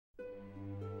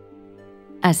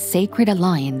a sacred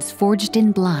alliance forged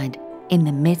in blood in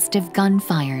the midst of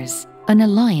gunfires, an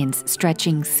alliance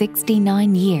stretching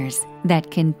 69 years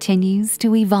that continues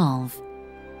to evolve.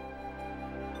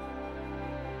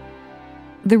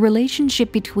 The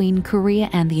relationship between Korea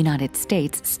and the United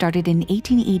States started in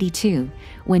 1882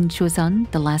 when Joseon,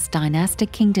 the last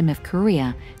dynastic kingdom of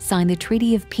Korea, signed the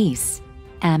Treaty of Peace,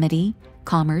 Amity,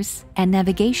 Commerce, and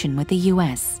Navigation with the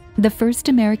U.S. The first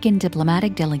American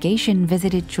diplomatic delegation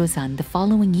visited Joseon the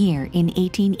following year in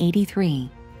 1883.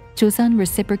 Joseon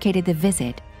reciprocated the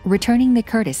visit, returning the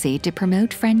courtesy to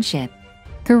promote friendship.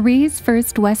 Korea's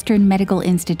first Western medical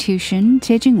institution,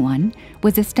 Daejingwon,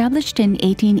 was established in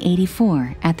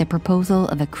 1884 at the proposal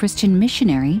of a Christian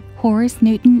missionary, Horace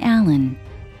Newton Allen.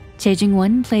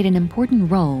 Daejingwon played an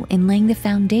important role in laying the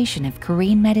foundation of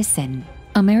Korean medicine.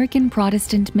 American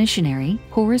Protestant missionary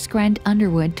Horace Grant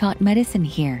Underwood taught medicine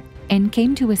here and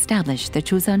came to establish the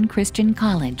Joseon Christian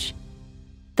College.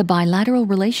 The bilateral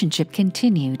relationship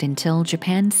continued until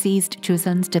Japan seized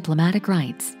Joseon's diplomatic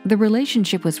rights. The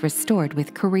relationship was restored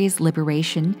with Korea's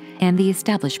liberation and the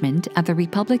establishment of the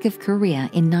Republic of Korea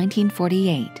in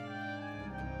 1948.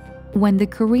 When the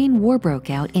Korean War broke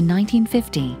out in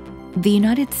 1950, the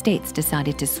United States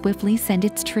decided to swiftly send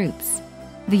its troops.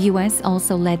 The U.S.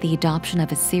 also led the adoption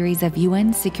of a series of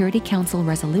UN Security Council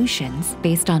resolutions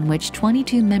based on which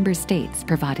 22 member states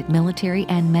provided military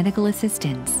and medical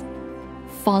assistance.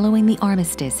 Following the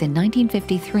armistice in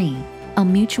 1953, a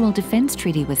mutual defense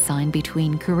treaty was signed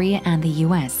between Korea and the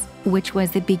U.S., which was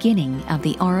the beginning of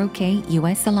the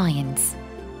ROK-U.S. alliance.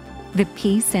 The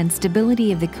peace and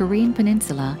stability of the Korean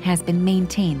peninsula has been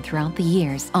maintained throughout the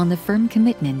years on the firm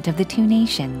commitment of the two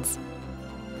nations.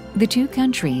 The two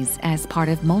countries, as part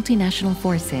of multinational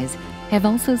forces, have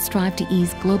also strived to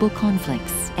ease global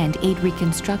conflicts and aid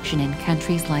reconstruction in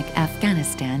countries like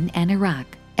Afghanistan and Iraq.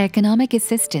 Economic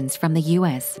assistance from the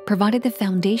U.S. provided the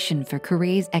foundation for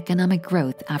Korea's economic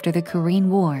growth after the Korean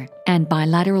War, and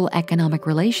bilateral economic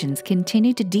relations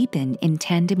continued to deepen in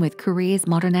tandem with Korea's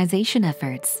modernization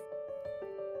efforts.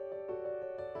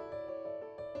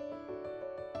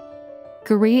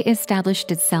 Korea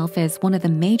established itself as one of the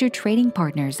major trading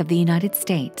partners of the United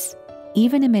States.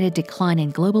 Even amid a decline in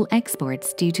global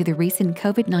exports due to the recent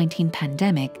COVID-19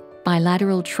 pandemic,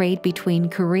 bilateral trade between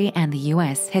Korea and the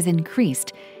U.S. has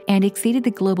increased and exceeded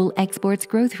the global exports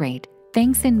growth rate,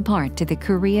 thanks in part to the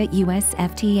Korea-U.S.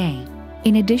 FTA.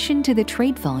 In addition to the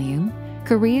trade volume,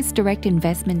 Korea's direct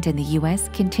investment in the U.S.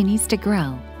 continues to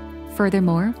grow.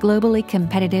 Furthermore, globally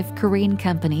competitive Korean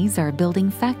companies are building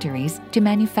factories to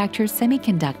manufacture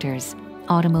semiconductors,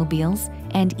 automobiles,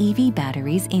 and EV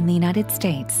batteries in the United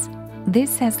States.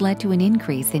 This has led to an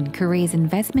increase in Korea's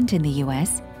investment in the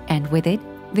U.S., and with it,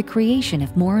 the creation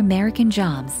of more American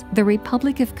jobs. The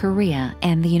Republic of Korea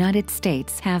and the United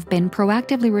States have been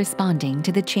proactively responding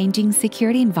to the changing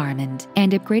security environment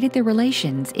and upgraded their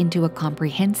relations into a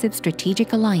comprehensive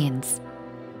strategic alliance.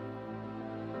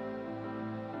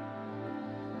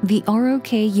 The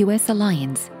ROK-U.S.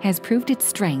 alliance has proved its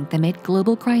strength amid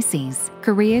global crises.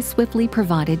 Korea swiftly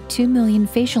provided 2 million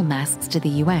facial masks to the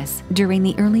U.S. during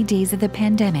the early days of the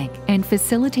pandemic and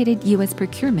facilitated U.S.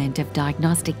 procurement of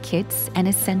diagnostic kits and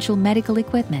essential medical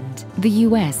equipment. The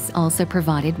U.S. also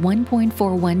provided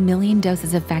 1.41 million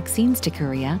doses of vaccines to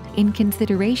Korea in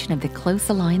consideration of the close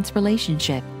alliance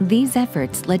relationship. These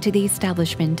efforts led to the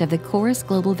establishment of the Chorus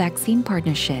Global Vaccine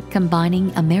Partnership, combining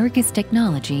America's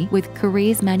technology with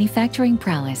Korea's manufacturing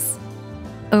prowess.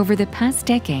 Over the past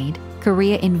decade,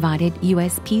 Korea invited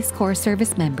U.S. Peace Corps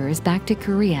service members back to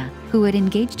Korea who had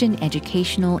engaged in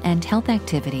educational and health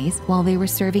activities while they were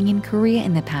serving in Korea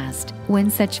in the past. When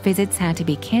such visits had to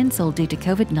be canceled due to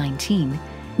COVID-19,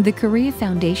 the Korea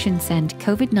Foundation sent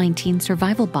COVID-19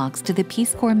 survival box to the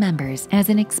Peace Corps members as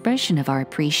an expression of our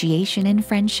appreciation and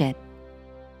friendship.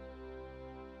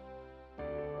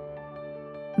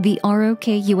 The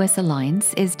ROK-U.S.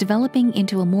 alliance is developing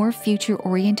into a more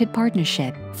future-oriented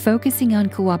partnership, focusing on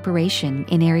cooperation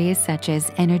in areas such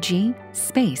as energy,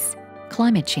 space,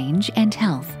 climate change, and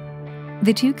health.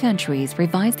 The two countries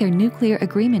revised their nuclear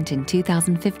agreement in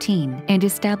 2015 and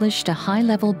established a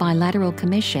high-level bilateral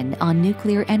commission on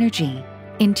nuclear energy.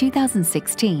 In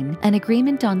 2016, an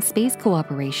agreement on space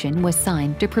cooperation was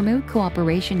signed to promote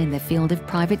cooperation in the field of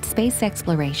private space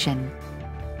exploration.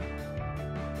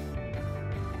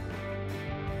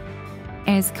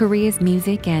 As Korea's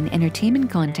music and entertainment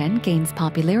content gains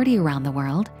popularity around the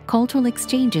world, cultural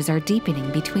exchanges are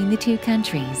deepening between the two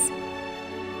countries.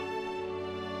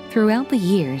 Throughout the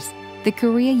years, the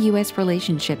Korea-U.S.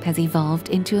 relationship has evolved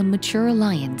into a mature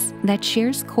alliance that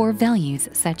shares core values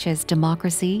such as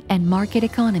democracy and market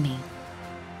economy.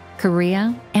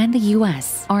 Korea and the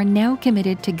U.S. are now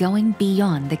committed to going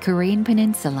beyond the Korean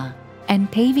Peninsula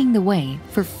and paving the way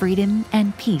for freedom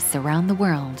and peace around the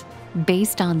world.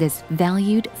 Based on this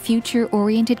valued,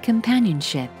 future-oriented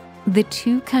companionship, the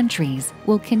two countries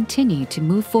will continue to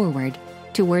move forward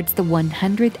towards the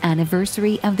 100th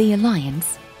anniversary of the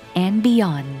alliance and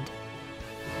beyond.